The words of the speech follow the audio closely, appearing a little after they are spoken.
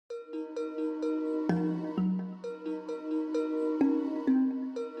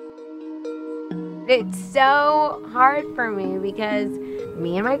It's so hard for me because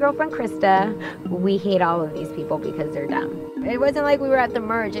me and my girlfriend Krista, we hate all of these people because they're dumb. It wasn't like we were at the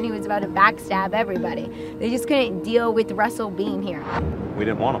merge and he was about to backstab everybody. They just couldn't deal with Russell being here. We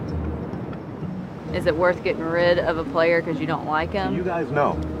didn't want him. Is it worth getting rid of a player because you don't like him? You guys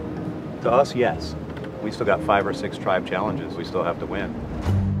know. To us, yes. We still got 5 or 6 tribe challenges we still have to win.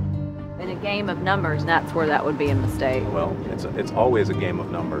 In a game of numbers, that's where that would be a mistake. Well, it's always a game of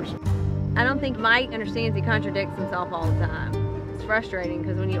numbers. I don't think Mike understands he contradicts himself all the time. It's frustrating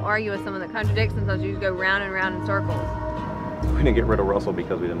because when you argue with someone that contradicts themselves, you just go round and round in circles. We didn't get rid of Russell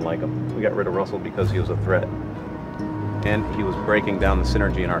because we didn't like him. We got rid of Russell because he was a threat. And he was breaking down the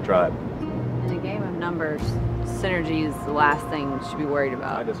synergy in our tribe. In a game of numbers, synergy is the last thing you should be worried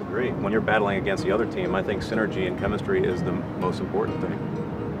about. I disagree. When you're battling against the other team, I think synergy and chemistry is the most important thing.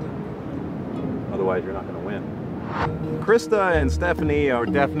 Otherwise, you're not going to win. Krista and Stephanie are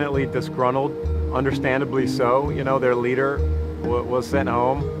definitely disgruntled, understandably so. You know, their leader was sent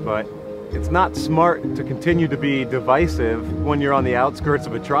home, but it's not smart to continue to be divisive when you're on the outskirts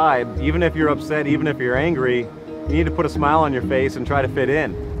of a tribe. Even if you're upset, even if you're angry, you need to put a smile on your face and try to fit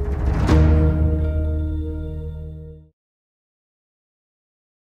in.